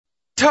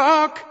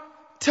Talk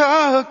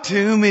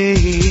to me.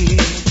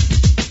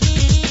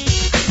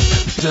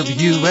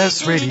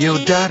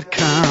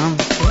 WSRadio.com.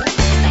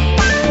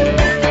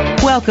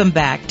 Welcome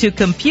back to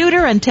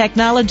Computer and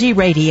Technology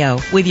Radio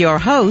with your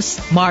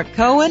hosts, Mark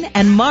Cohen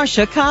and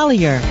Marcia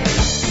Collier.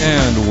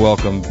 And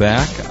welcome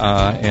back.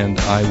 And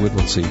I would,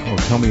 let's see. Oh,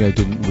 tell me I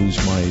didn't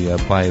lose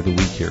my buy of the week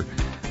here.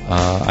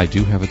 I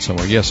do have it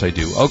somewhere. Yes, I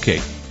do.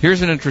 Okay.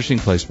 Here's an interesting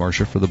place,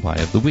 Marcia, for the buy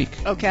of the week.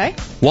 Okay.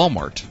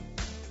 Walmart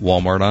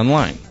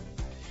Online.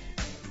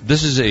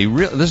 This is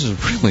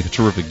really a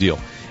terrific deal.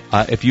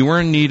 If you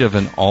are in need of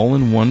an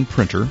all-in-one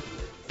printer,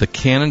 the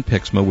Canon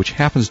Pixma, which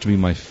happens to be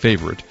my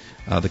favorite,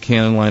 the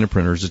Canon line of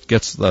printers, it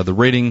gets the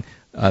rating.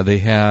 They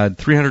had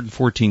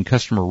 314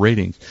 customer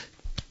ratings.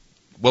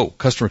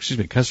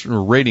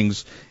 Customer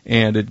ratings,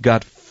 and it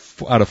got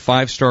out of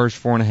 5 stars,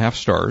 4.5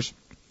 stars.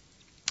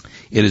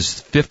 It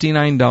is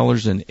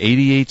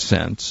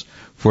 $59.88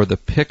 for the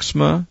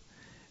Pixma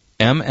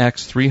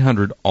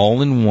MX300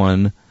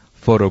 all-in-one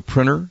photo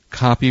printer,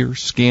 copier,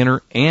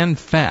 scanner, and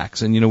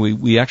fax. And,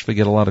 we actually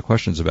get a lot of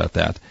questions about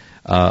that,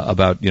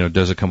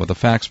 does it come with a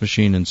fax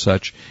machine and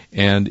such?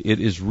 And it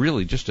is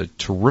really just a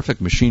terrific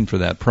machine for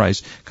that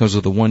price. Comes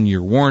with a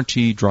 1-year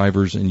warranty,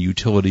 drivers and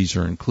utilities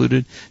are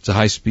included. It's a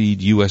high-speed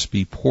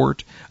USB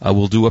port.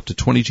 Will do up to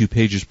 22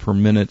 pages per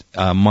minute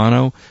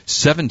mono,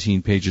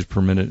 17 pages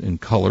per minute in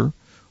color.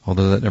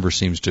 Although that never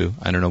seems to.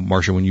 I don't know,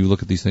 Marcia, when you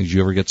look at these things,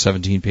 you ever get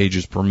 17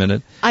 pages per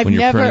minute? I've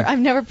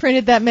never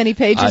printed that many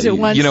pages at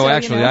once.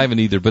 I haven't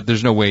either, but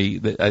there's no way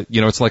that,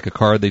 it's like a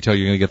car. They tell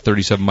you you're going to get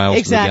 37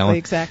 miles to the gallon.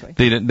 Exactly.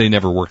 They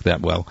never work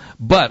that well.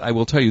 But I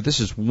will tell you,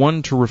 this is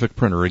one terrific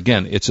printer.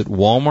 Again, it's at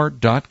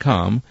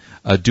Walmart.com.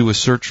 Do a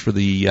search for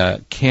the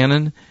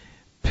Canon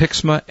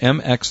Pixma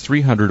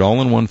MX300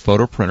 all-in-one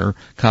photo printer,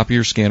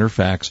 copier, scanner,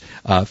 fax,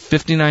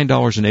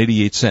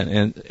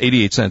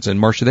 $59.88. And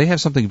Marcia, they have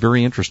something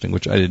very interesting,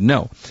 which I didn't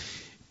know.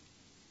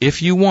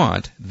 If you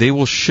want, they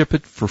will ship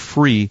it for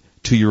free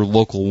to your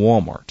local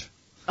Walmart.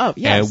 Oh,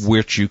 yes.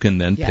 Which you can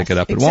then pick it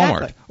up at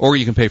Walmart. Or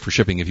you can pay for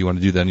shipping if you want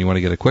to do that and you want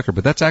to get it quicker.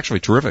 But that's actually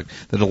terrific.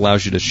 That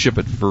allows you to ship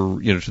it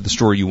for, to the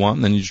store you want,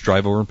 and then you just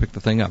drive over and pick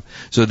the thing up.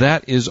 So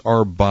that is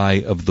our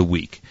buy of the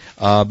week.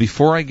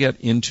 Before I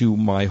get into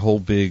my whole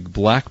big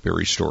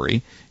BlackBerry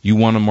story, you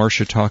want to,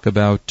 Marcia, talk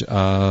about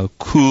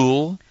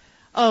Cool?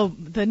 Oh,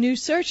 the new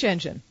search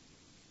engine.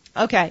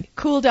 Okay,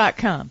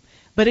 cool.com.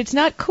 But it's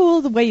not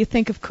cool the way you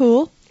think of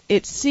cool.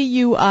 It's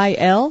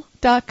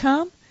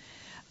CUIL.com.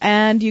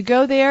 And you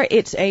go there.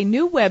 It's a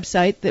new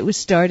website that was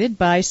started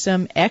by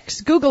some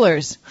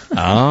ex-Googlers.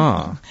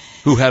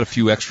 Who had a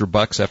few extra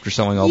bucks after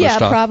selling all their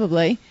stuff? Yeah,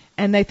 probably.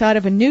 And they thought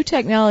of a new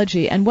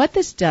technology. And what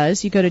this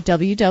does, you go to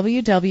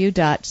www.cuil.com,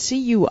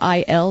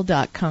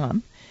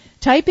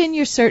 type in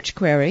your search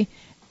query,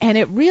 and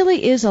it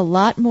really is a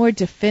lot more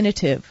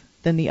definitive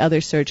than the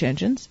other search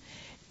engines.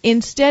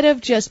 Instead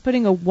of just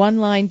putting a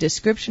one-line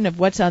description of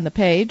what's on the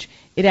page,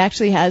 it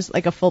actually has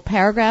like a full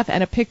paragraph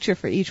and a picture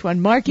for each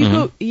one. Mark,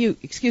 you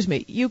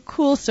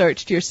cool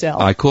searched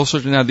yourself. I cool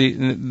searched. Now,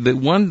 the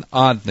one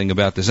odd thing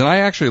about this, and I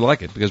actually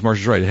like it because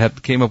Marcia's right,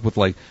 it came up with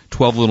like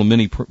 12 little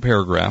mini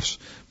paragraphs,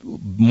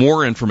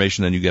 more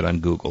information than you get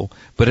on Google,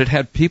 but it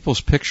had people's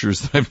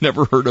pictures that I've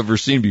never heard of or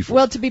seen before.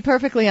 Well, to be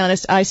perfectly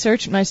honest, I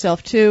searched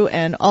myself too,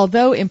 and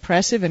although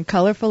impressive and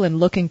colorful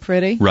and looking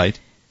pretty. Right.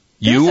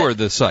 You or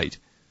the site?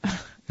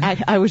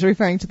 I was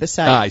referring to the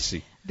site. I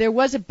see. There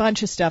was a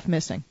bunch of stuff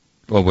missing.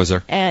 What was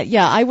there?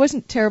 I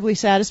wasn't terribly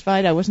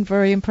satisfied. I wasn't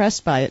very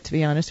impressed by it, to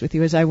be honest with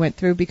you, as I went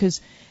through,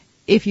 because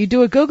if you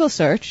do a Google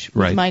search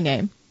with my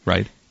name,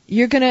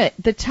 you're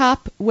the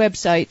top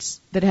websites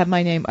that have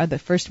my name are the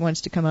first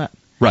ones to come up.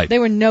 Right. They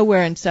were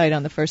nowhere in sight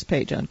on the first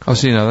page on Cool. Oh,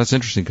 see, now that's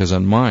interesting, because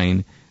on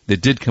mine, they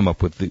did come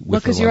up with the...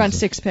 because you're on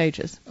 6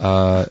 pages.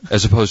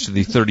 As opposed to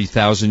the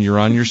 30,000 you're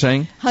on, you're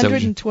saying?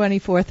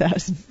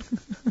 124,000.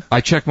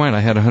 I checked mine. I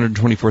had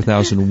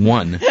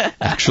 124,001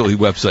 actually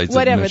websites.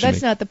 Whatever,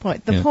 that's not the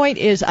point. The point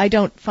is I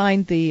don't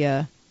find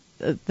them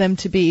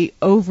to be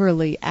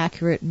overly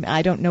accurate.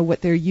 I don't know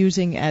what they're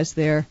using as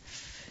their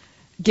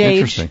gauge.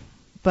 Interesting.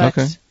 But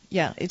okay.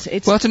 Yeah, it's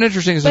well, it's an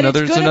interesting. It's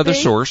another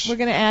source. We're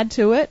going to add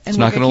to it, and it's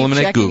not going to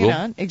eliminate Google.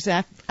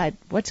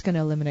 What's going to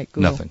eliminate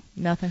Google?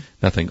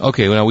 Nothing.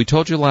 Okay. Well, now we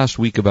told you last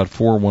week about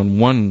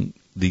 411,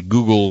 the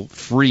Google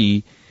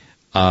free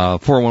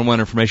 411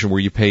 information, where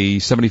you pay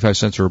 75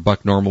 cents or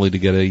 $1 normally to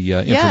get a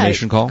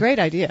information call. Great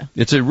idea.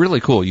 It's a really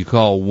cool. You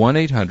call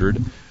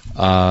 1-800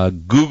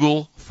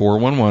 Google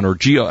 411 or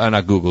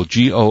not Google,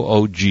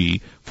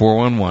 GOOG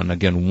 411.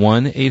 Again,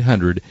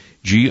 1-800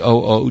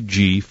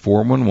 GOOG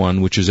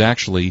 411, which is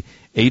actually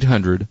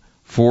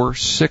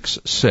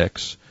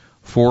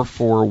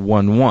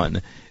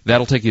 800-466-4411.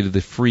 That'll take you to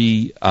the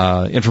free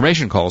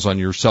information calls on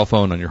your cell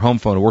phone, on your home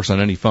phone. It works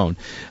on any phone.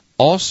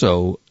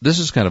 Also, this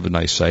is kind of a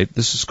nice site.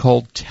 This is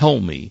called Tell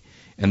Me,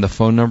 and the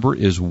phone number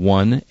is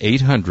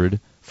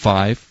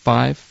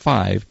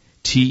 1-800-555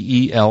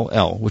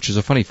 TELL, which is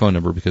a funny phone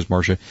number because,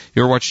 Marcia,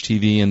 you ever watch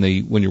TV and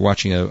when you're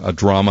watching a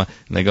drama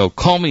and they go,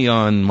 call me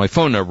on my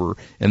phone number,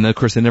 and then, of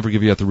course, they never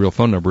give you out the real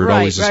phone number. It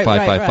always is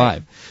 555.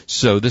 Right.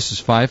 So this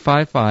is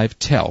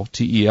 555-TELL,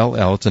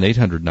 TELL. It's an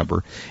 800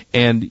 number.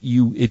 And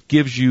it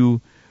gives you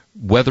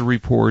weather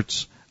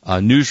reports,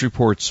 news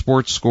reports,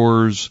 sports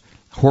scores,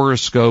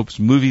 horoscopes,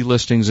 movie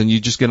listings, and you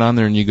just get on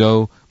there and you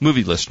go,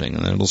 movie listing,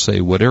 and then it'll say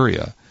what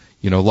area.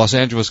 Los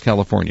Angeles,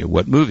 California,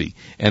 what movie?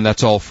 And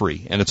that's all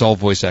free, and it's all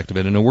voice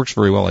activated, and it works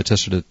very well. I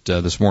tested it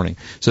this morning.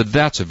 So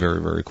that's a very,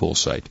 very cool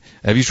site.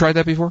 Have you tried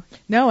that before?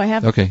 No, I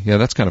haven't. Okay, yeah,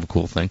 that's kind of a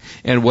cool thing.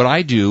 And what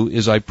I do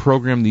is I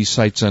program these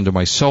sites onto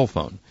my cell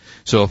phone.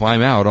 So if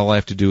I'm out, all I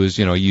have to do is,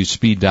 use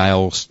speed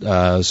dial,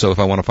 so if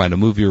I want to find a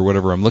movie or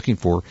whatever I'm looking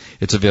for,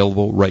 it's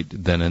available right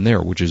then and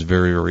there, which is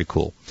very, very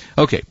cool.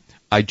 Okay,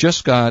 I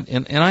just got,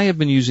 and I have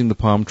been using the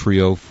Palm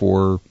Trio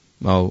for,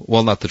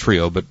 well, not the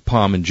Trio, but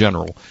Palm in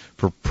general,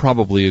 for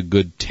probably a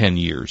good 10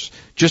 years,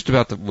 just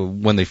about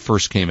when they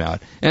first came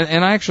out.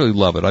 And I actually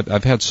love it.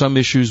 I've had some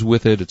issues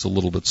with it. It's a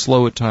little bit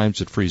slow at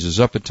times. It freezes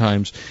up at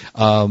times.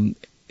 And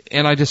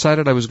I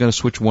decided I was going to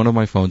switch one of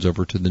my phones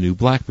over to the new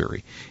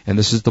BlackBerry. And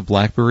this is the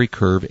BlackBerry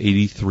Curve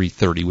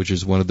 8330, which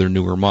is one of their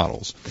newer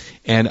models.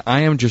 And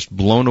I am just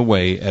blown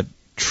away at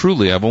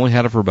truly, I've only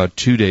had it for about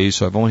 2 days,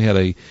 so I've only had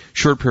a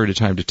short period of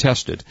time to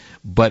test it,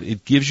 but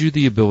it gives you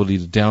the ability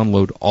to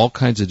download all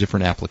kinds of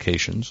different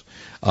applications,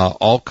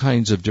 all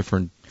kinds of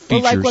different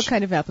features. Well, like what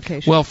kind of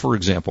application? Well, for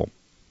example,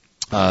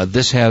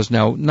 this has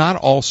now, not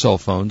all cell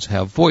phones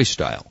have voice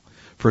dial.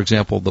 For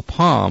example, the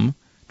Palm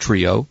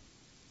Trio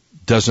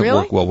doesn't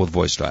work well with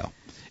voice dial.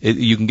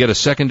 You can get a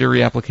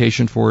secondary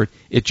application for it.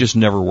 It just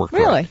never worked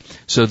Really? Right.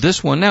 So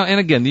this one, now, and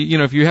again,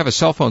 if you have a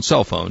cell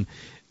phone,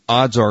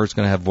 odds are it's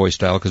going to have voice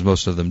dial because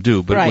most of them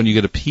do. But when you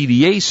get a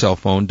PDA cell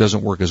phone, it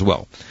doesn't work as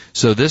well.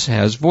 So this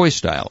has voice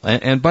dial.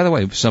 And by the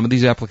way, some of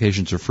these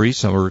applications are free,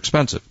 some are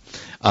expensive.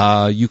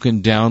 You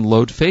can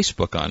download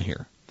Facebook on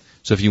here.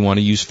 So if you want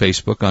to use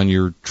Facebook on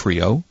your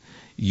Trio,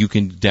 you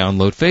can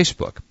download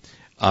Facebook.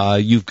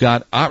 You've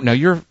got, now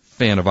you're a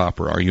fan of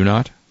Opera, are you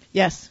not?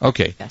 Yes.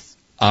 Okay. Yes.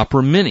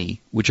 Opera Mini,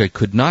 which I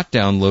could not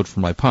download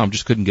from my Palm,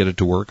 just couldn't get it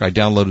to work. I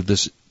downloaded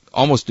this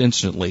almost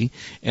instantly,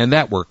 and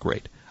that worked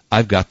great.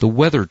 I've got the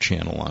Weather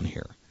Channel on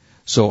here.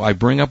 So I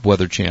bring up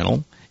Weather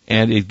Channel,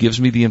 and it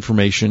gives me the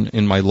information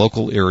in my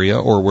local area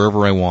or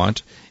wherever I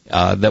want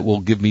that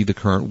will give me the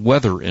current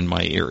weather in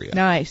my area.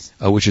 Nice.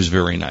 Which is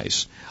very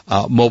nice.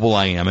 Mobile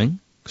IMing,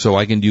 so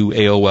I can do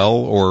AOL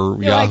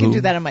or Yahoo. I can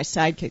do that on my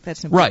Sidekick.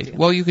 That's no big Right. deal.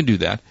 Well, you can do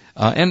that.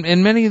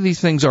 And many of these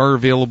things are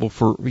available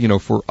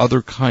for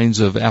other kinds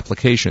of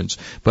applications,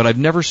 but I've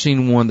never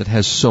seen one that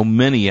has so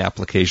many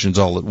applications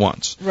all at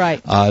once.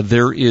 Right.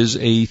 There is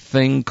a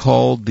thing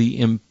called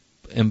the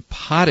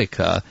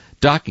Empatica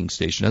docking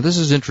station. Now, this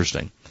is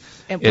interesting.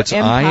 It's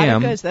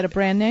Empatica, is that a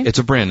brand name? It's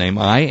a brand name.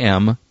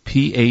 IMPATICA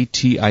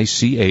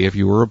if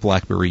you were a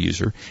BlackBerry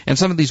user. And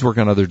some of these work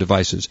on other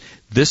devices.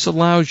 This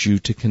allows you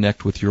to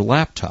connect with your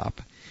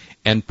laptop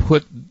and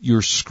put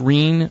your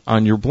screen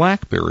on your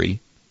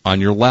BlackBerry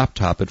on your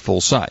laptop at full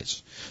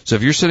size. So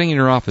if you're sitting in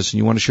your office and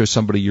you want to show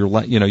somebody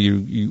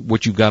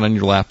what you've got on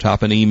your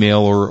laptop, an email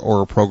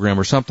or a program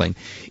or something,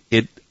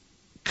 it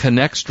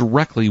connects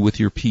directly with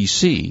your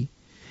PC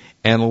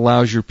and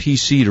allows your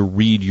PC to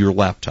read your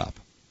laptop.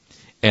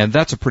 And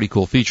that's a pretty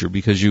cool feature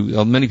because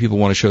many people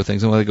want to show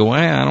things and they go,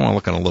 I don't want to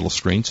look on a little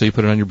screen, so you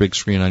put it on your big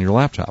screen on your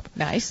laptop.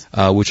 Nice.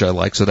 Which I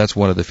like, so that's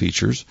one of the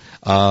features.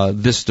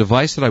 This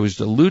device that I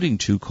was alluding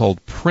to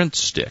called Print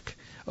Stick.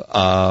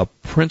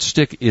 Print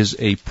Stick is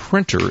a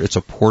printer. It's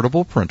a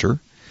portable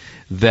printer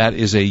that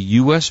is a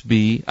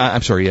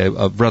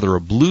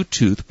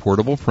Bluetooth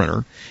portable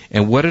printer.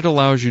 And what it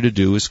allows you to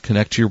do is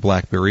connect to your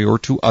BlackBerry or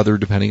to other,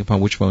 depending upon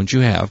which phones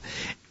you have.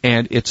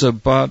 And it's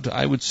about,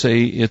 I would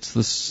say,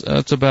 it's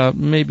about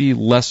maybe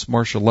less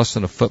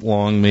than a foot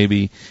long,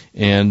 maybe,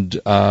 and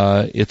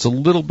it's a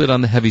little bit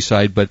on the heavy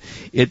side, but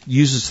it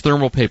uses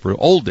thermal paper.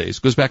 Old days,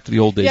 goes back to the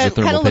old days of thermal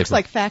paper. Yeah, it kind of looks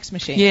like fax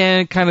machine.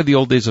 Yeah, kind of the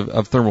old days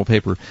of thermal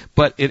paper,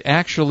 but it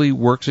actually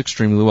works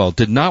extremely well.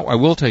 I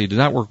will tell you, did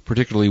not work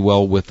particularly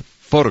well with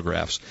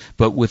photographs,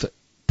 but with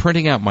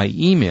printing out my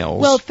emails.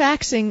 Well,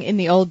 faxing in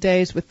the old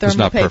days with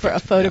thermal paper,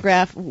 perfect. a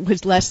photograph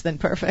was less than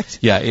perfect.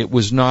 Yeah, it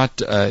was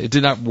not. It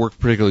did not work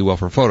particularly well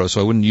for photos,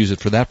 so I wouldn't use it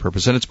for that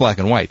purpose. And it's black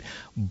and white,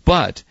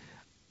 but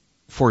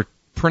for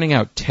printing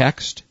out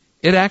text,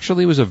 it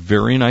actually was a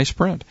very nice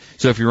print.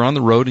 So if you're on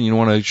the road and you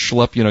want to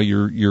schlep,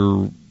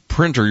 your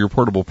printer, your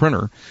portable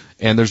printer,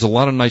 and there's a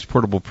lot of nice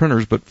portable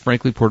printers, but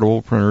frankly,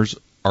 portable printers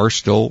are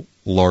still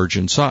large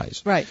in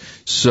size. Right.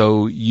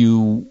 So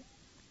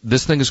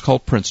this thing is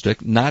called Print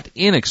Stick, not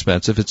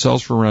inexpensive. It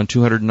sells for around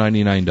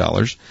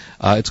 $299.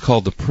 It's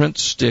called the Print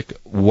Stick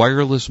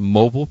Wireless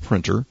Mobile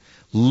Printer.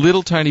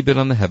 Little tiny bit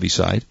on the heavy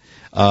side,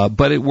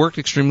 but it worked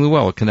extremely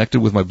well. It connected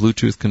with my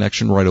Bluetooth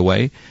connection right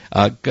away.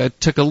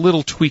 Took a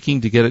little tweaking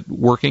to get it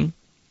working,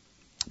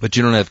 but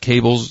you don't have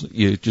cables.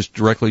 You just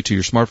directly to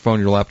your smartphone,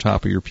 your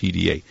laptop, or your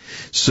PDA.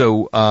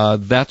 So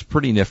that's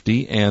pretty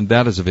nifty, and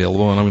that is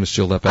available. And I'm going to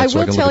steal that back so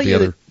I can look at the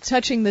other. I will tell you,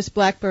 touching this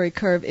BlackBerry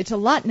Curve, it's a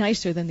lot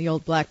nicer than the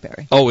old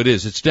BlackBerry. Oh, it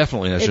is. It's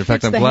definitely nicer. In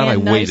fact, I'm glad I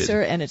waited.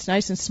 Nicer, and it's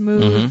nice and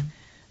smooth. Mm-hmm.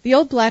 The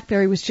old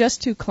BlackBerry was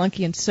just too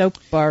clunky and soap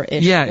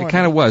bar-ish. Yeah, it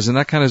kind of was, and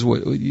that kind of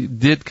what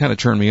did kind of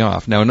turn me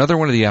off. Now, another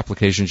one of the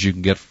applications you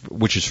can get,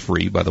 which is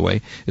free, by the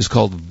way, is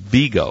called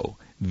Vigo.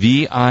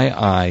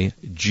 VIIGO.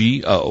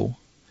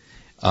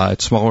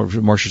 It's smaller.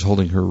 Marcia's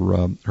holding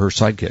her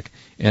Sidekick,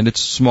 and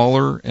it's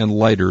smaller and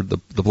lighter. The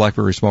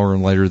BlackBerry is smaller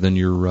and lighter than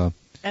your.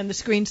 And the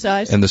screen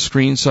size. And the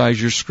screen size.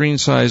 Your screen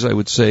size, I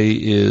would say,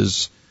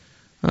 is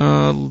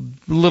a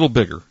little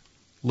bigger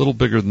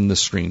than this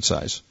screen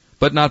size,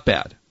 but not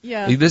bad.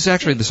 Yeah. This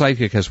actually, the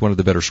Sidekick has one of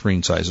the better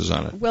screen sizes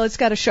on it. Well, it's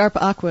got a sharp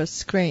aqua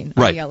screen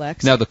on the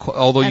LX. Now,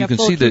 although you can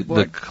see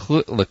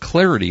the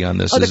clarity on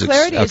this is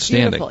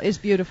outstanding. The clarity is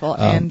beautiful,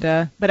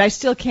 and but I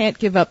still can't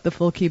give up the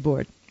full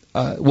keyboard.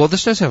 Well,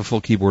 this does have a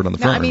full keyboard on the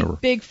front. Remember.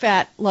 Big,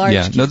 fat, large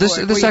keyboard no, this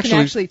where you can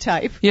actually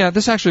type. Yeah,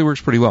 this actually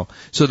works pretty well.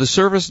 So this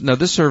service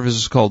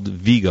is called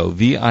Vigo,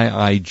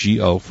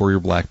 VIIGO, for your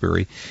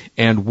BlackBerry.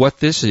 And what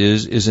this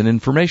is an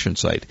information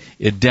site.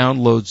 It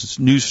downloads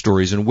news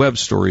stories and web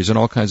stories and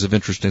all kinds of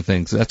interesting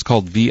things. That's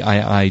called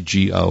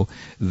VIIGO.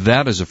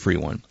 That is a free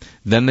one.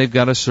 Then they've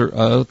got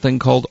a thing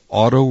called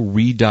Auto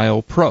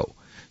Redial Pro.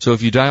 So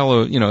if you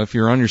dial if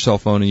you're on your cell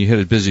phone and you hit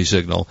a busy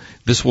signal,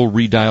 this will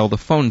redial the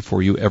phone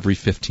for you every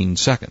 15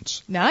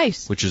 seconds.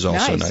 Nice. Which is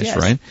also nice, yes.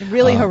 right? It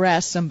really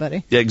harass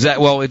somebody. Yeah,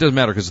 exactly. Well, it doesn't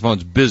matter because the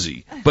phone's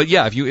busy. But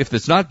yeah, if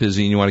it's not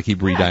busy and you want to keep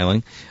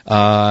redialing,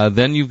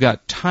 then you've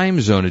got Time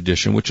Zone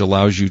Edition, which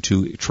allows you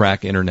to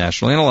track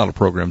internationally, and a lot of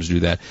programs do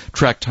that,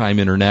 track time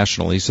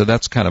internationally. So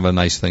that's kind of a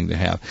nice thing to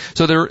have.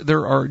 So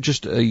there are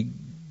just a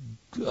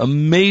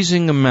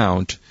amazing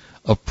amount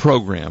of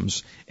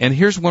programs. And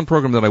here's one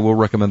program that I will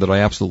recommend that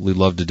I absolutely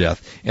love to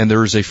death. And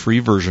there is a free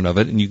version of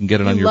it, and you can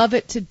get it on your... You love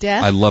it to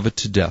death? I love it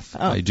to death.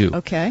 Oh, I do.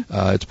 Okay.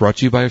 It's brought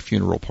to you by a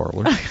funeral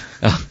parlor.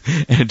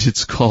 And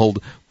it's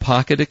called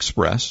Pocket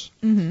Express.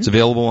 Mm-hmm. It's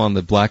available on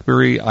the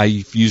BlackBerry.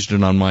 I've used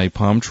it on my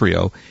Palm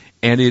Trio.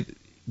 And it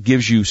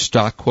gives you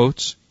stock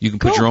quotes. You can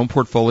put your own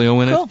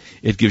portfolio in it.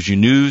 It gives you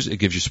news. It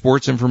gives you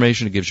sports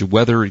information. It gives you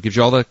weather. It gives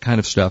you all that kind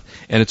of stuff.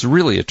 And it's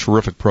really a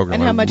terrific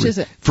program. And how much is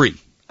it? Free.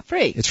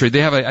 Free. It's free.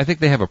 I think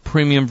they have a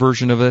premium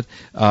version of it.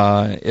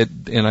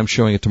 And I'm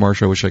showing it to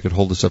Marcia. I wish I could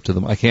hold this up to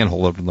them. I can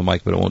hold it up to the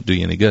mic, but it won't do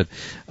you any good.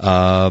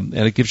 And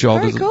it gives you all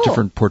the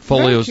different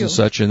portfolios and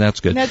such, and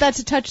that's good. Now that's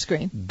a touch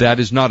screen. That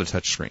is not a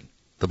touch screen.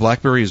 The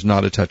BlackBerry is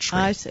not a touch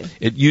screen. I see.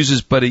 It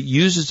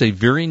uses a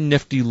very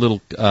nifty little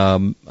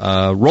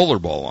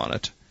rollerball on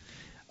it.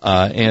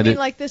 And you mean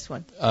like this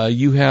one?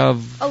 You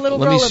have. A little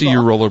Let me see rollerball.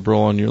 your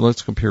rollerball on your.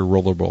 Let's compare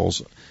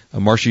rollerballs.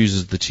 Marcia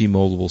uses the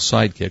T-Mobile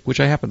Sidekick, which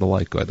I happen to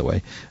like, by the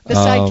way. The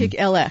Sidekick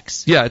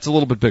LX. Yeah, it's a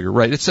little bit bigger,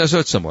 right? So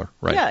it's similar,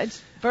 right? Yeah,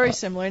 it's very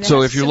similar. And it so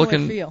has if you're a similar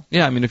looking, feel.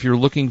 yeah, I mean, if you're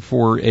looking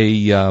for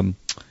a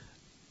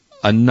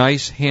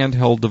nice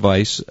handheld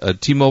device,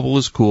 T-Mobile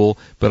is cool,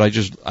 but I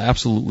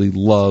absolutely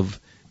love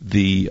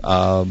the.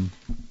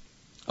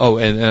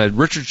 And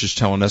Richard's just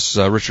telling us,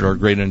 Richard, our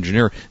great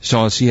engineer, is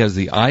telling us he has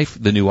the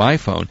new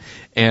iPhone.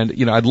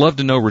 And, I'd love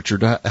to know,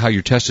 Richard, how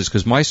your test is,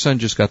 because my son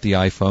just got the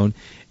iPhone,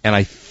 and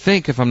I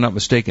think, if I'm not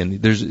mistaken,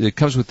 it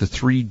comes with the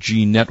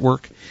 3G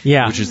network.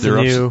 Yeah. Which is their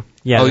new.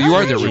 Yeah. Oh, you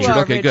are there, You Richard. are,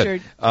 Okay,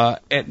 Richard. good.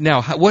 And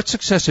now, what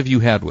success have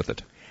you had with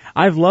it?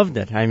 I've loved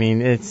it. I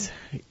mean, it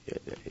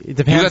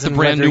depends on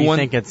whether you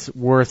think it's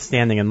worth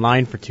standing in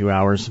line for 2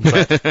 hours.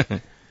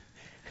 But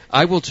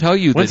I will tell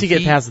you that once you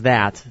get past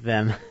that,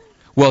 then...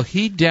 Well,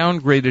 he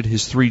downgraded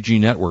his 3G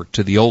network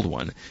to the old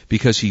one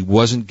because he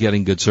wasn't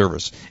getting good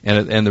service.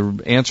 And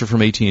the answer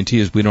from AT&T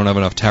is we don't have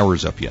enough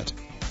towers up yet.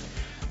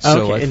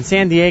 So okay, in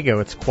San Diego,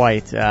 it's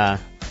quite... the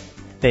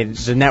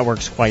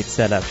network's quite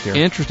set up here.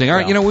 Interesting. All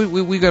right,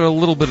 we got a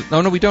little bit...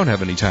 Oh, no, we don't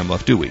have any time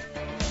left, do we?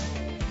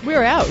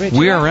 We're out, Richard.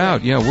 We are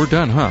out. Yeah, we're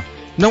done, huh?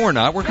 No, we're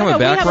not. We're coming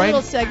back, we have right? A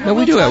little segment. No,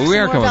 we do have. We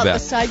are coming back.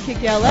 The Sidekick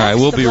LX, all right,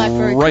 we'll be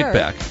right Curve.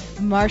 back.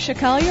 Marcia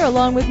Collier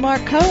along with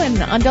Mark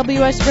Cohen on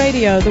WS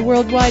Radio, the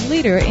worldwide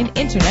leader in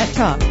Internet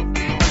talk.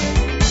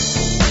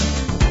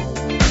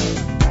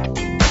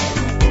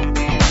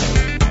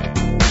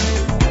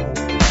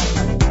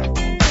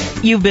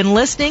 You've been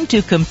listening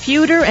to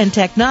Computer and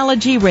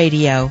Technology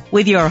Radio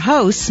with your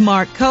hosts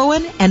Mark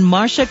Cohen and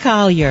Marcia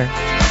Collier.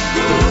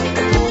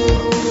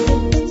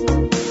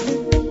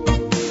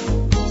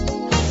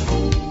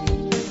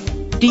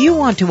 Do you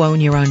want to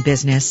own your own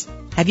business?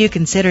 Have you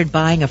considered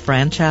buying a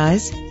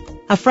franchise?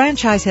 A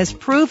franchise has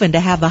proven to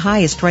have the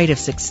highest rate of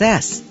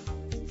success.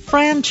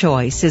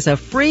 FranChoice is a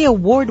free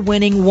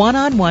award-winning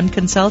one-on-one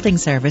consulting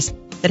service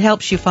that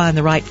helps you find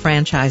the right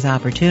franchise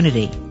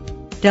opportunity.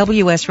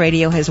 WS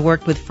Radio has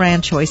worked with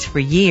FranChoice for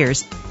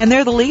years, and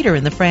they're the leader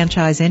in the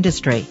franchise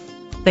industry.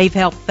 They've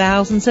helped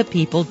thousands of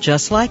people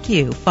just like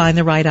you find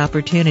the right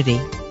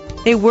opportunity.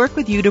 They work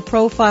with you to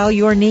profile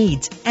your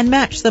needs and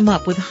match them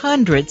up with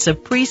hundreds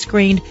of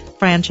pre-screened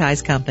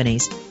franchise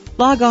companies.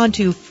 Log on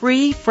to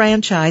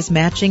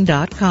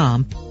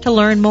freefranchisematching.com to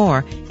learn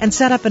more and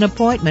set up an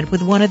appointment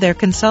with one of their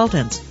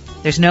consultants.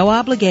 There's no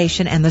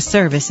obligation and the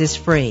service is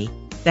free.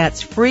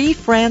 That's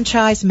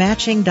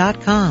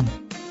freefranchisematching.com.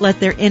 Let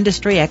their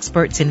industry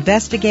experts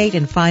investigate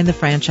and find the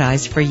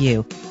franchise for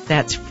you.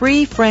 That's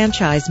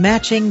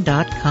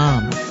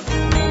freefranchisematching.com.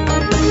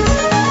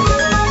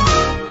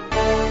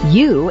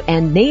 You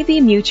and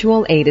Navy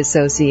Mutual Aid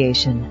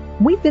Association.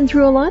 We've been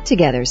through a lot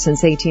together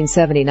since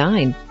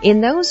 1879. In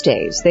those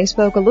days, they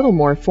spoke a little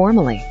more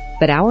formally,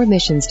 but our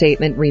mission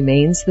statement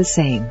remains the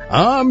same.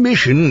 Our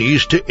mission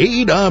is to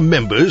aid our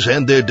members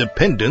and their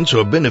dependents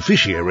or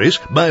beneficiaries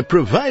by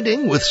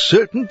providing with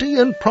certainty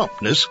and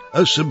promptness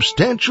a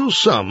substantial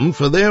sum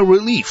for their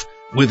relief,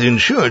 with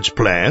insurance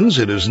plans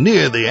at as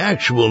near the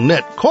actual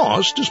net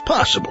cost as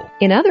possible.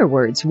 In other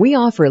words, we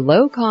offer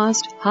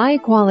low-cost,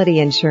 high-quality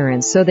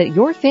insurance so that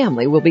your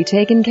family will be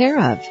taken care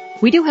of.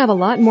 We do have a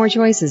lot more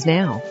choices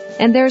now.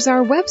 And there's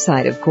our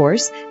website, of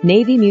course,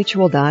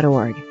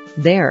 NavyMutual.org.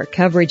 There,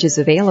 coverage is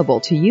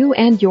available to you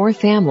and your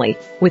family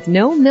with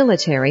no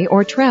military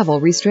or travel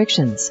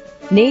restrictions.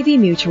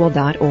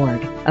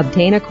 NavyMutual.org.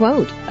 Obtain a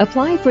quote,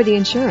 apply for the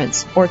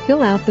insurance, or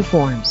fill out the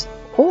forms.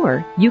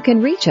 Or you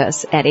can reach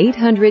us at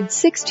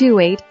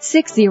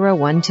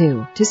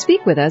 800-628-6012 to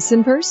speak with us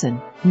in person.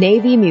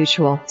 Navy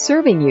Mutual,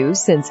 serving you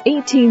since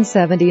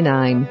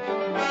 1879.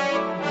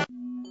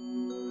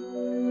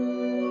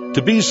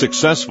 To be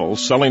successful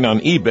selling on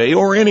eBay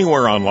or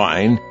anywhere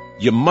online,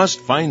 you must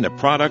find the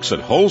products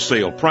at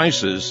wholesale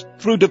prices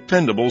through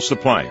dependable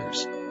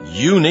suppliers.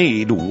 You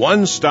need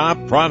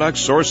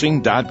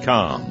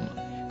OneStopProductSourcing.com.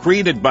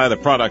 Created by the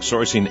product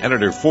sourcing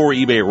editor for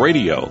eBay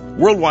Radio,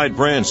 Worldwide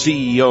Brand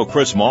CEO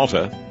Chris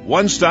Malta,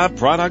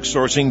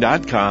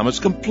 OneStopProductSourcing.com is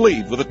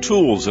complete with the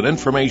tools and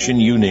information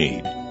you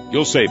need.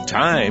 You'll save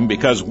time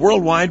because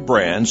Worldwide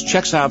Brands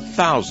checks out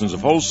thousands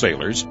of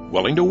wholesalers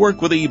willing to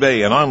work with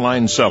eBay and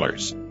online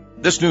sellers.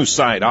 This new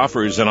site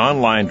offers an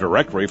online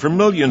directory for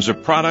millions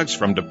of products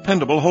from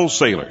dependable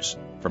wholesalers.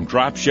 From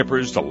drop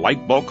shippers to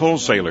light bulk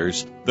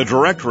wholesalers, the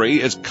directory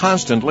is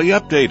constantly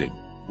updated.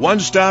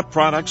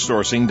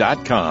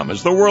 OneStopProductSourcing.com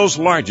is the world's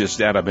largest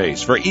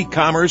database for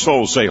e-commerce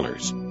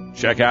wholesalers.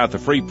 Check out the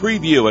free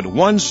preview at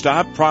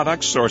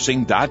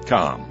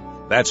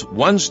OneStopProductSourcing.com. That's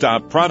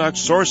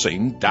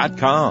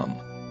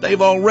OneStopProductSourcing.com.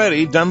 They've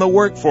already done the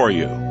work for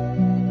you.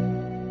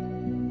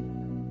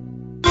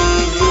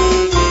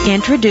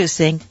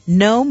 Introducing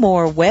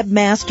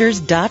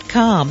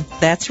NoMoreWebmasters.com.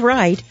 That's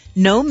right.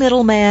 No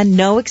middleman,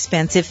 no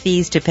expensive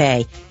fees to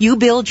pay. You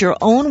build your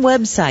own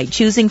website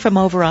choosing from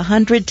over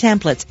 100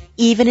 templates,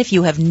 even if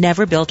you have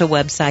never built a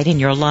website in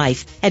your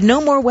life. At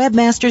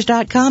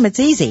NoMoreWebmasters.com,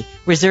 it's easy.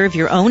 Reserve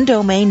your own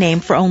domain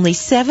name for only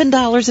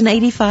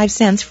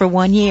 $7.85 for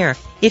 1 year.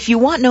 If you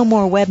want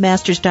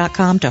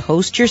NoMoreWebmasters.com to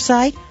host your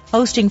site,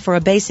 hosting for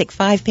a basic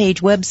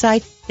 5-page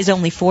website is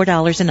only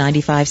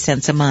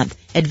 $4.95 a month.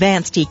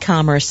 Advanced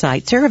e-commerce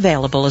sites are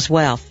available as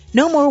well.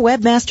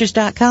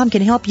 NoMoreWebmasters.com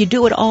can help you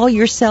do it all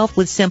yourself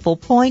with simple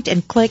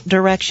point-and-click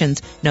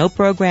directions. No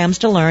programs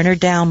to learn or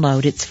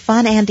download. It's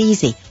fun and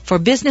easy. For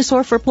business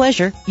or for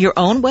pleasure, your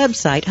own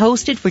website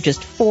hosted for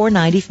just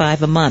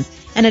 $4.95 a month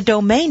and a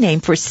domain name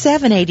for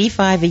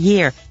 $7.85 a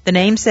year. The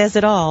name says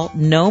it all,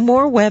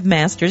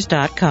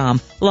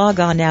 NoMoreWebmasters.com. Log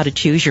on now to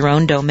choose your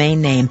own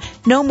domain name.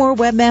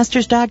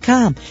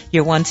 NoMoreWebmasters.com,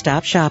 your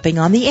one-stop shopping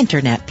on the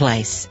Internet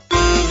place.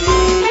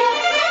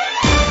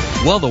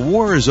 Well, the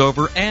war is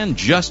over, and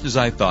just as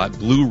I thought,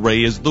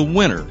 Blu-ray is the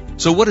winner.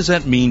 So what does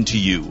that mean to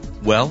you?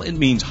 Well, it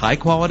means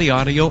high-quality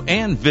audio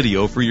and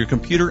video for your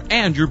computer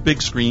and your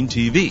big-screen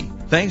TV.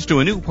 Thanks to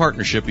a new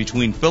partnership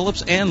between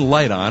Philips and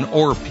Lite-On,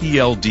 or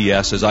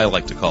PLDS as I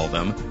like to call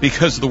them,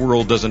 because the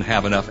world doesn't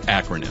have enough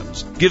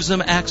acronyms, gives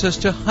them access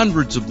to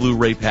hundreds of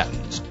Blu-ray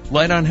patents.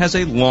 Lite-On has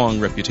a long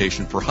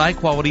reputation for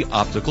high-quality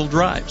optical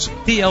drives.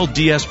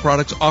 PLDS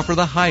products offer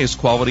the highest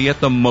quality at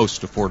the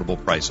most affordable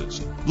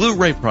prices.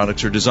 Blu-ray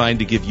products are designed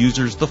to give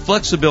users the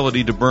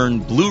flexibility to burn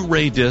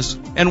Blu-ray discs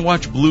and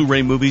watch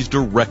Blu-ray movies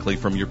directly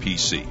from your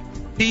PC.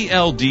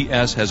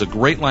 PLDS has a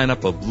great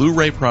lineup of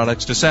Blu-ray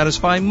products to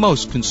satisfy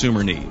most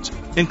consumer needs,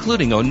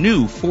 including a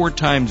new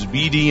 4x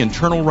BD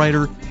internal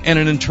writer and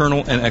an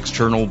internal and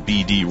external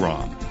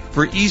BD-ROM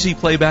for easy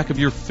playback of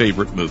your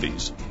favorite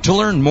movies. To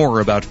learn more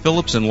about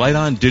Philips and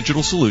Lite-On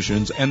digital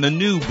solutions and the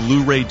new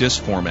Blu-ray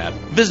disc format,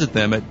 visit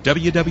them at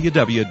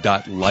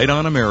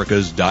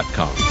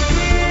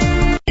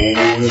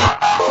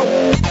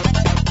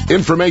www.liteonamerica's.com.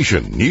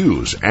 Information,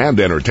 news, and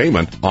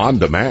entertainment on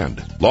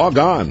demand. Log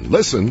on,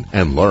 listen,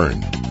 and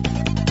learn.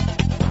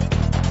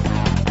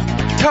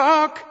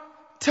 Talk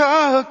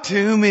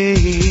to me.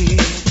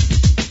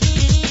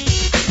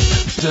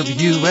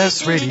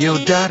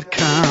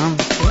 WSRadio.com.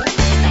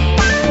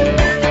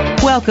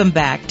 Welcome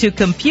back to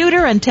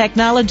Computer and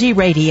Technology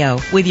Radio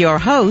with your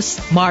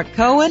hosts, Mark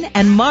Cohen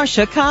and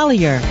Marcia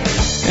Collier.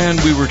 And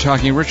we were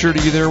talking, Richard,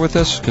 are you there with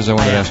us? Because I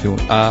wanted to ask you.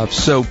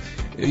 So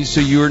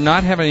So you're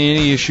not having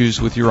any issues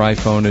with your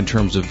iPhone in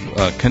terms of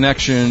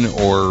connection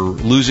or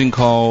losing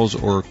calls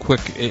or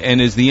quick,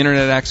 and is the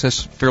internet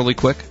access fairly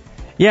quick?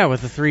 Yeah,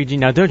 with the 3G.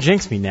 Now, don't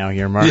jinx me now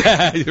here, Mark.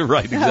 Yeah, you're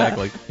right,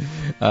 exactly.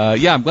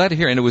 Yeah, I'm glad to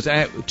hear. And it was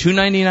at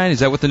 $299. Is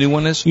that what the new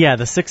one is? Yeah,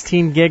 the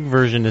 16 gig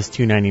version is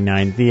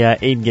 $299. The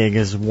 8 gig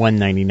is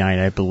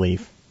 $199, I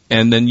believe.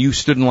 And then you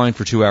stood in line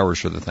for 2 hours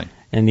for the thing.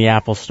 In the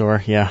Apple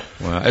Store, yeah.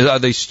 Wow. Are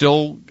they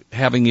still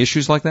having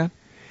issues like that?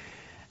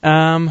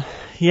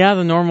 Yeah,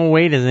 the normal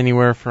wait is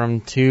anywhere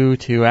from 2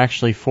 to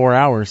actually 4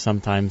 hours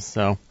sometimes.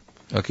 So.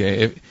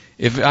 Okay,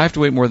 if I have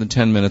to wait more than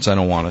 10 minutes, I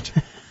don't want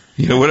it.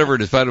 Whatever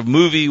it is, if I have a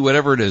movie,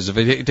 whatever it is, if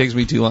it takes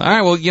me too long. All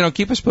right, well,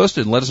 keep us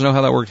posted and let us know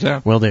how that works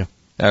out. Will do.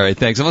 All right,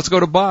 thanks. And let's go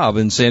to Bob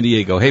in San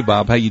Diego. Hey,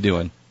 Bob, how you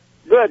doing?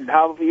 Good.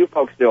 How are you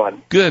folks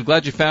doing? Good.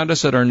 Glad you found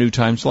us at our new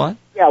time slot.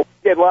 Yeah, we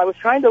did. Well, I was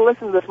trying to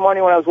listen this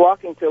morning when I was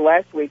walking to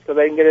last week, so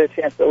they didn't get a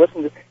chance to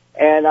listen to.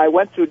 And I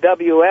went through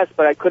WS,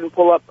 but I couldn't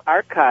pull up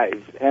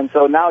archives. And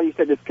so now you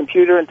said it's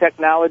computer and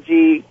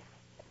technology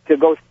to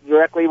go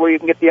directly where you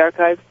can get the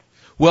archives?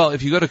 Well,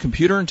 if you go to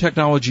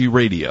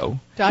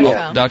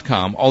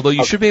computerandtechnologyradio.com, although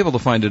you should be able to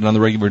find it on the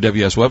regular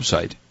WS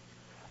website.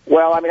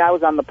 Well, I mean, I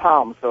was on the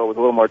Palm, so it was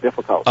a little more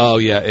difficult. Oh,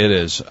 yeah, it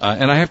is.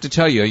 And I have to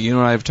tell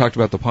you, I've talked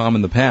about the Palm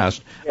in the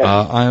past. Yes.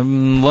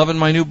 I'm loving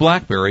my new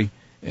BlackBerry.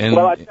 And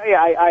well, I tell you,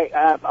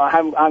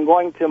 I'm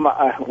going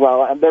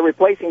to they're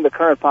replacing the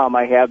current Palm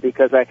I have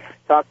because I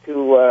talked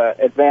to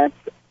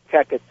Advanced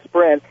Tech at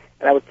Sprint,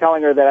 and I was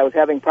telling her that I was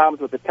having problems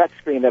with the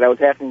touchscreen, that I was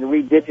having to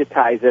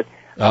redigitize it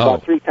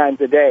about 3 times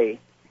a day.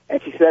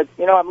 And she said,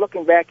 I'm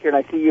looking back here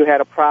and I see you had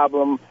a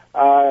problem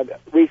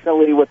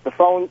recently with the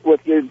phone,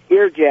 with your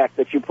ear jack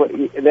that you put,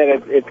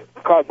 that it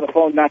caused the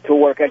phone not to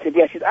work. I said,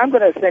 yeah. She said, I'm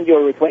going to send you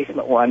a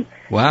replacement one.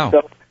 Wow.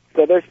 So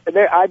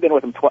I've been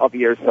with them 12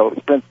 years, so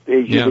Sprint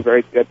is usually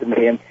very good to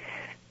me.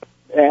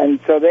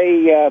 And so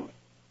they're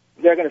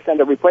going to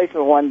send a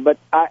replacement one. But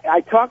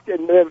I talked to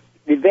the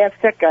advanced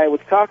tech guy I was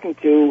talking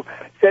to,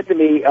 said to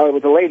me, it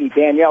was a lady,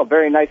 Danielle,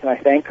 very nice, and I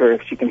thank her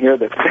if she can hear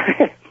this.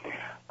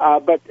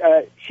 But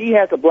she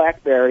has a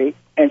BlackBerry,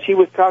 and she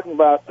was talking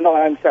about,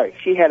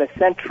 she had a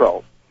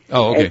Centro.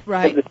 Oh, okay.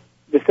 Right.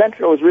 The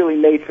Centro is really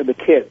made for the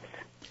kids.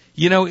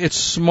 It's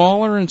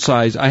smaller in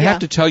size. I have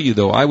to tell you,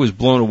 though, I was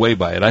blown away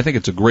by it. I think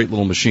it's a great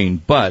little machine,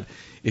 but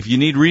if you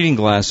need reading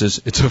glasses,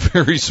 it's a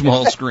very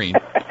small screen.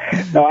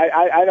 No,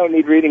 I don't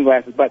need reading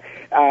glasses, but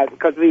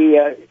because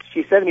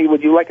she said to me,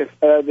 would you like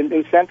the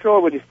new Centro,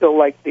 or would you still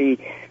like the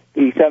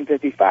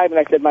 755? And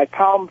I said, my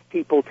Palm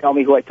people tell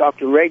me, who I talk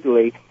to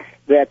regularly,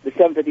 that the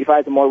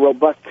 755 is a more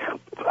robust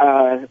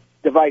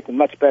device and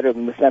much better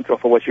than the Centro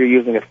for what you're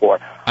using it for.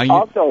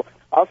 Also,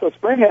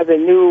 Sprint has a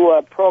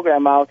new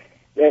program out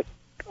that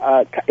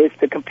is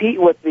to compete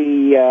with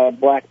the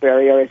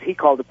BlackBerry, or as he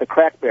called it, the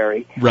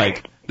Crackberry.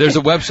 Right. There's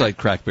a website,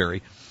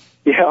 Crackberry.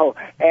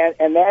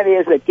 And that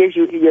is, it gives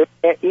you your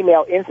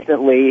email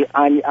instantly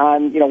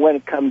on when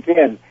it comes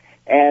in.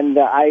 And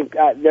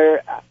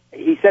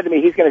he said to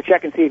me he's going to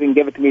check and see if he can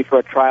give it to me for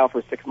a trial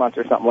for 6 months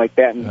or something like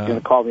that, and he's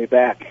going to call me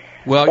back.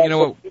 Well, but, you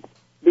know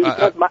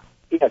what?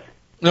 Yes.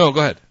 No,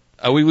 go ahead.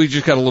 We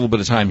just got a little bit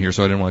of time here,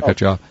 so I didn't want to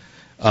cut you off.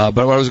 But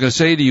what I was going to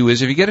say to you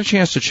is, if you get a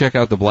chance to check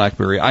out the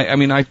BlackBerry,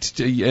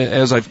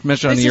 as I've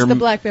mentioned on the air, this is the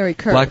BlackBerry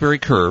Curve. BlackBerry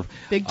Curve.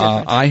 Big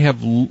difference. I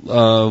have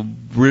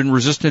been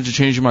resistant to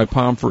changing my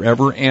Palm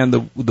forever, and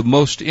the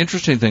most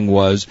interesting thing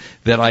was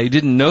that I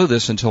didn't know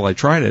this until I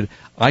tried it.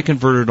 I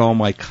converted all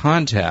my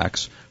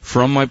contacts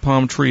from my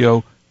Palm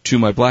Trio to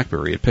my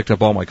BlackBerry. It picked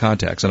up all my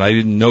contacts, and I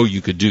didn't know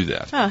you could do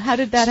that. Oh, how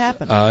did that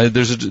happen?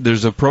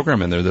 There's a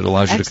program in there that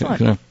allows you to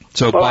connect.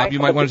 So, Bob, you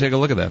might want to take a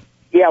look at that.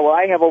 Yeah, well,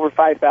 I have over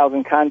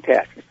 5,000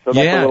 contacts, so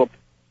that's a little...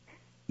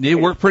 It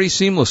worked pretty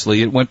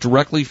seamlessly. It went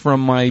directly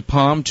from my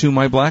Palm to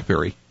my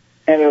BlackBerry.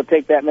 And it'll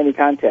take that many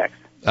contacts.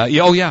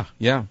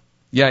 Yeah.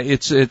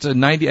 It's a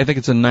 90. I think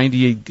it's a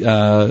 98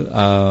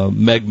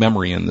 meg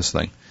memory in this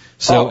thing.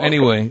 So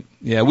anyway,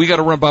 we got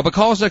to run, Bob. But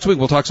call us next week.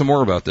 We'll talk some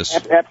more about this.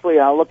 Absolutely.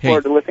 I'll look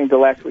forward to listening to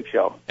last week's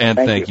show. And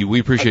thank you. We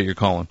appreciate your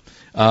calling.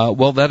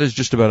 Well, that is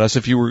just about us.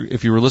 If you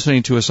were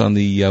listening to us on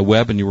the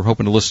web and you were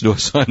hoping to listen to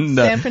us on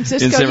San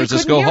Francisco, in San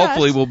Francisco,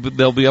 hopefully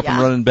they'll be up and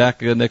running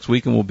back next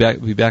week, and we'll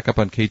be back up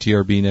on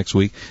KTRB next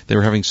week. They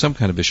were having some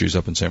kind of issues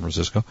up in San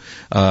Francisco.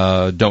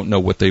 Don't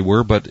know what they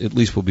were, but at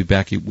least we'll be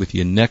back with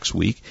you next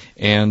week.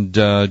 And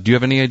do you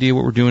have any idea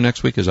what we're doing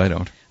next week? Because I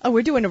don't. Oh,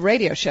 we're doing a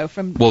radio show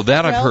from 12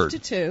 I've heard. to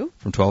 2.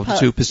 From 12 to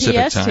 2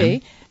 Pacific PST.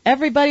 time.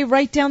 Everybody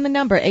write down the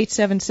number,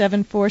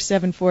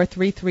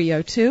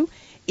 877-474-3302.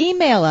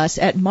 Email us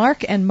at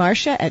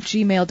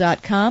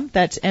markandmarsha@gmail.com.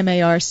 That's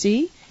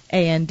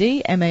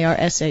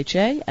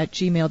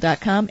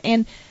marcandmarsha@gmail.com.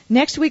 And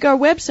next week our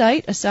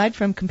website, aside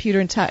from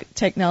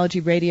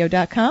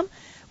computerandtechnologyradio.com,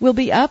 will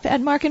be up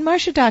at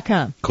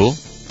markandmarsha.com. Cool.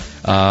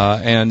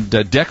 And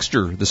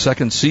Dexter, the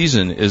second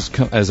season, is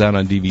out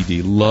on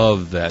DVD.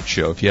 Love that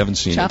show. If you haven't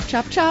seen it.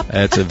 Chop, chop.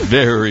 It's a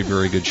very,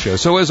 very good show.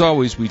 So as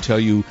always, we tell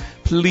you,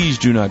 please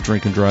do not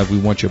drink and drive. We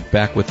want you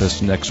back with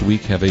us next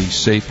week. Have a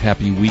safe,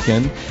 happy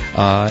weekend.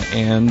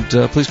 And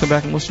please come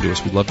back and listen to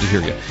us. We'd love to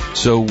hear you.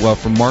 So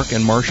from Mark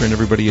and Marsha and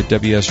everybody at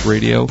WS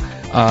Radio,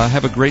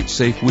 have a great,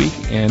 safe week.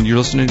 And you're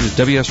listening to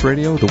WS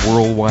Radio, the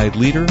worldwide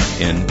leader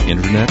in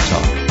Internet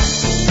talk.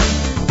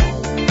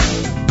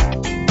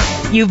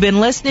 You've been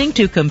listening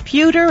to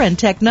Computer and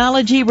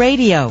Technology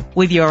Radio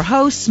with your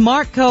hosts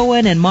Mark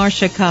Cohen and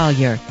Marsha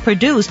Collier.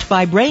 Produced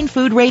by Brain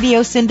Food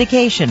Radio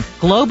Syndication,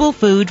 global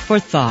food for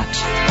thought.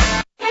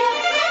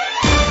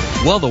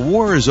 Well, the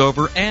war is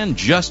over, and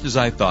just as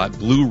I thought,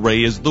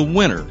 Blu-ray is the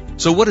winner.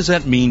 So what does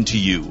that mean to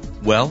you?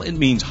 Well, it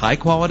means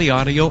high-quality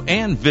audio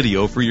and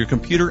video for your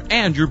computer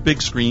and your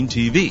big-screen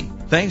TV.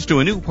 Thanks to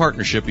a new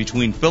partnership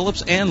between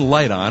Philips and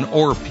Lite-On,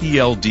 or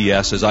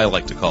PLDS as I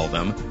like to call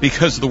them,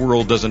 because the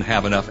world doesn't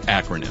have enough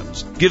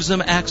acronyms, gives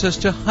them access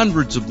to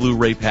hundreds of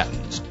Blu-ray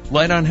patents.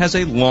 Lite-On has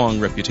a long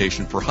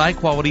reputation for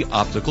high-quality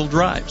optical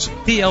drives.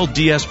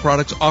 PLDS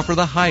products offer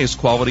the highest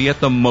quality at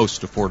the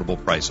most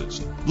affordable prices.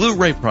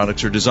 Blu-ray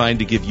products are designed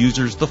to give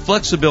users the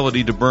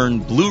flexibility to burn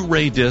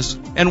Blu-ray discs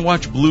and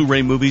watch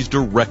Blu-ray movies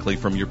directly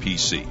from your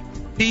PC.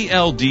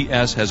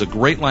 PLDS has a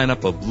great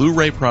lineup of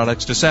Blu-ray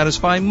products to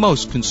satisfy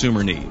most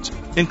consumer needs,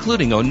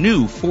 including a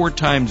new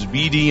 4x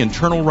BD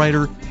internal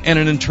writer and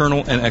an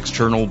internal and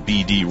external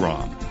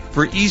BD-ROM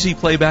for easy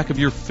playback of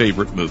your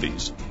favorite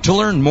movies. To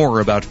learn more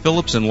about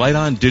Philips and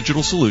Lite-On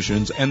digital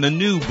solutions and the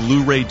new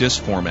Blu-ray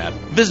disc format,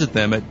 visit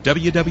them at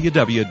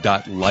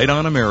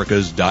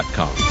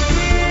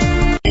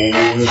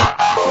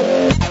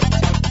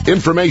www.liteonamericas.com.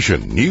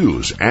 Information,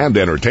 news, and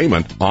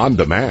entertainment on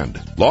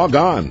demand. Log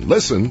on,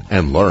 listen,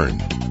 and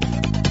learn.